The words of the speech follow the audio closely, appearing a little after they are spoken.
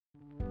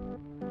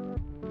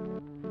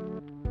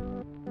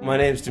My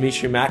name is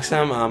Dimitri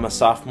Maxim. I'm a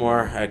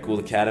sophomore at Gould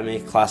Academy,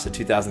 class of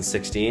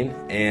 2016,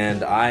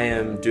 and I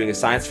am doing a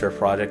science fair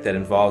project that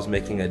involves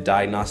making a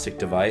diagnostic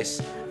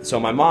device. So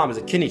my mom is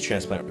a kidney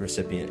transplant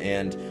recipient,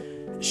 and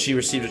she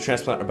received a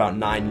transplant about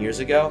 9 years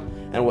ago.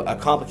 And a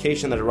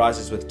complication that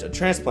arises with a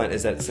transplant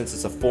is that since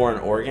it's a foreign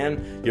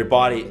organ, your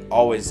body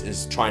always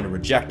is trying to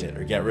reject it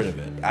or get rid of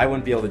it. I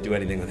wouldn't be able to do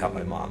anything without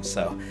my mom,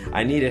 so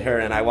I needed her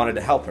and I wanted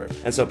to help her.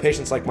 And so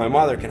patients like my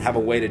mother can have a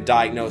way to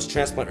diagnose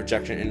transplant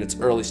rejection in its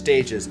early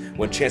stages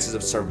when chances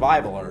of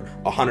survival are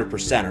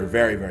 100% or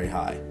very, very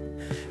high.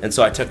 And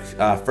so I took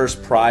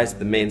first prize at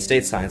the Maine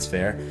State Science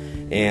Fair,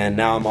 and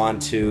now I'm on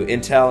to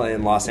Intel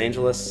in Los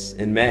Angeles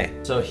in May.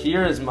 So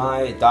here is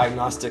my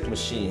diagnostic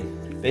machine.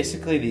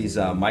 Basically, these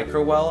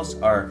micro wells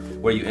are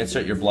where you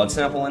insert your blood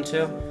sample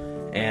into,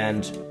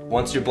 and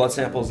once your blood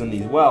sample is in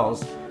these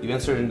wells, you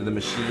insert it into the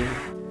machine,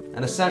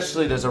 and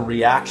essentially there's a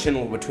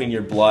reaction between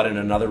your blood and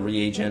another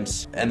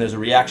reagent, and there's a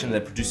reaction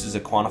that produces a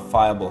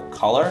quantifiable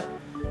color.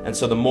 And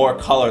so the more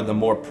color, the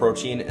more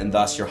protein, and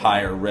thus your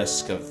higher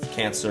risk of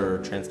cancer or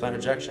transplant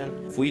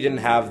rejection. If we didn't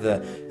have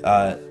the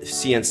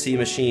CNC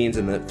machines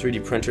and the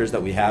 3D printers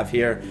that we have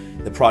here,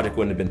 the project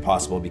wouldn't have been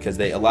possible because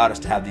they allowed us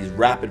to have these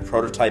rapid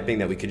prototyping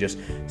that we could just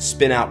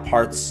spin out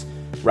parts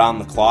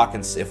round the clock,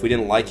 and if we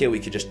didn't like it, we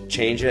could just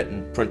change it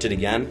and print it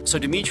again. So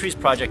Dimitri's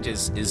project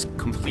is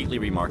completely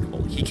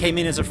remarkable. He came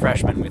in as a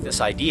freshman with this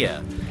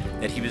idea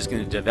that he was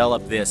going to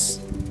develop this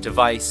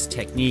device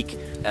technique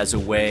as a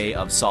way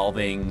of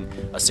solving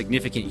a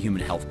significant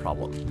human health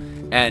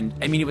problem. And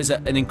I mean, it was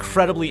an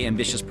incredibly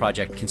ambitious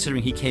project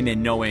considering he came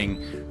in knowing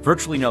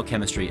virtually no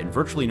chemistry and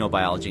virtually no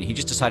biology, and he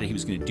just decided he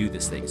was going to do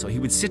this thing. So he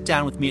would sit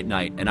down with me at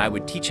night and I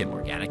would teach him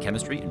organic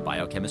chemistry and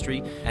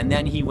biochemistry, and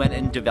then he went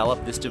and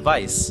developed this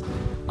device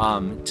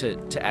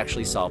to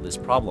actually solve this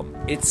problem.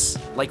 It's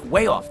like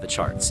way off the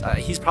charts.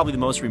 He's probably the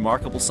most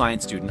remarkable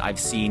science student I've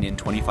seen in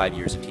 25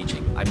 years of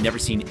teaching. I've never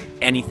seen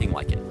anything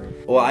like it.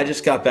 Well, I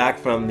just got back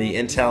from the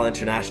Intel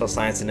International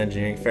Science and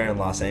Engineering Fair in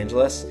Los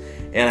Angeles,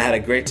 and I had a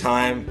great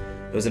time.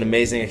 It was an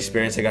amazing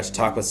experience. I got to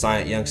talk with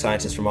young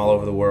scientists from all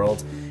over the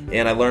world,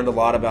 and I learned a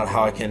lot about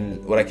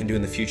what I can do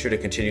in the future to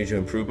continue to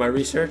improve my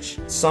research.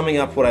 Summing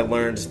up what I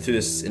learned through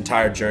this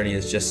entire journey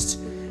is just,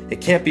 it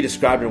can't be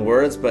described in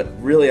words, but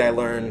really I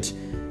learned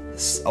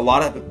a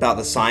lot about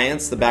the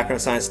science, the background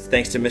of science,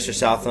 thanks to Mr.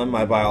 Southam,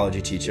 my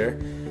biology teacher,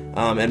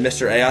 and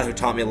Mr. Ayat, who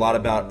taught me a lot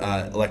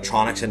about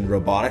electronics and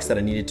robotics that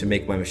I needed to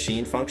make my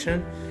machine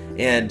function.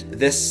 And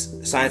this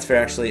science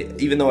fair actually,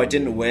 even though I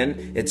didn't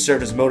win, it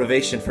served as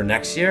motivation for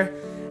next year.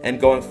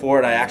 And going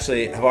forward, I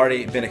actually have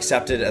already been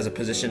accepted as a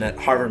position at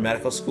Harvard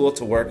Medical School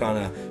to work on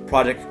a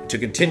project to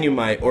continue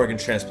my organ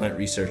transplant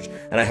research.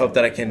 And I hope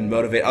that I can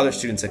motivate other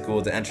students at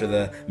Gould to enter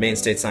the Maine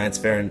State Science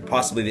Fair and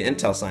possibly the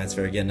Intel Science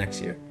Fair again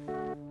next year.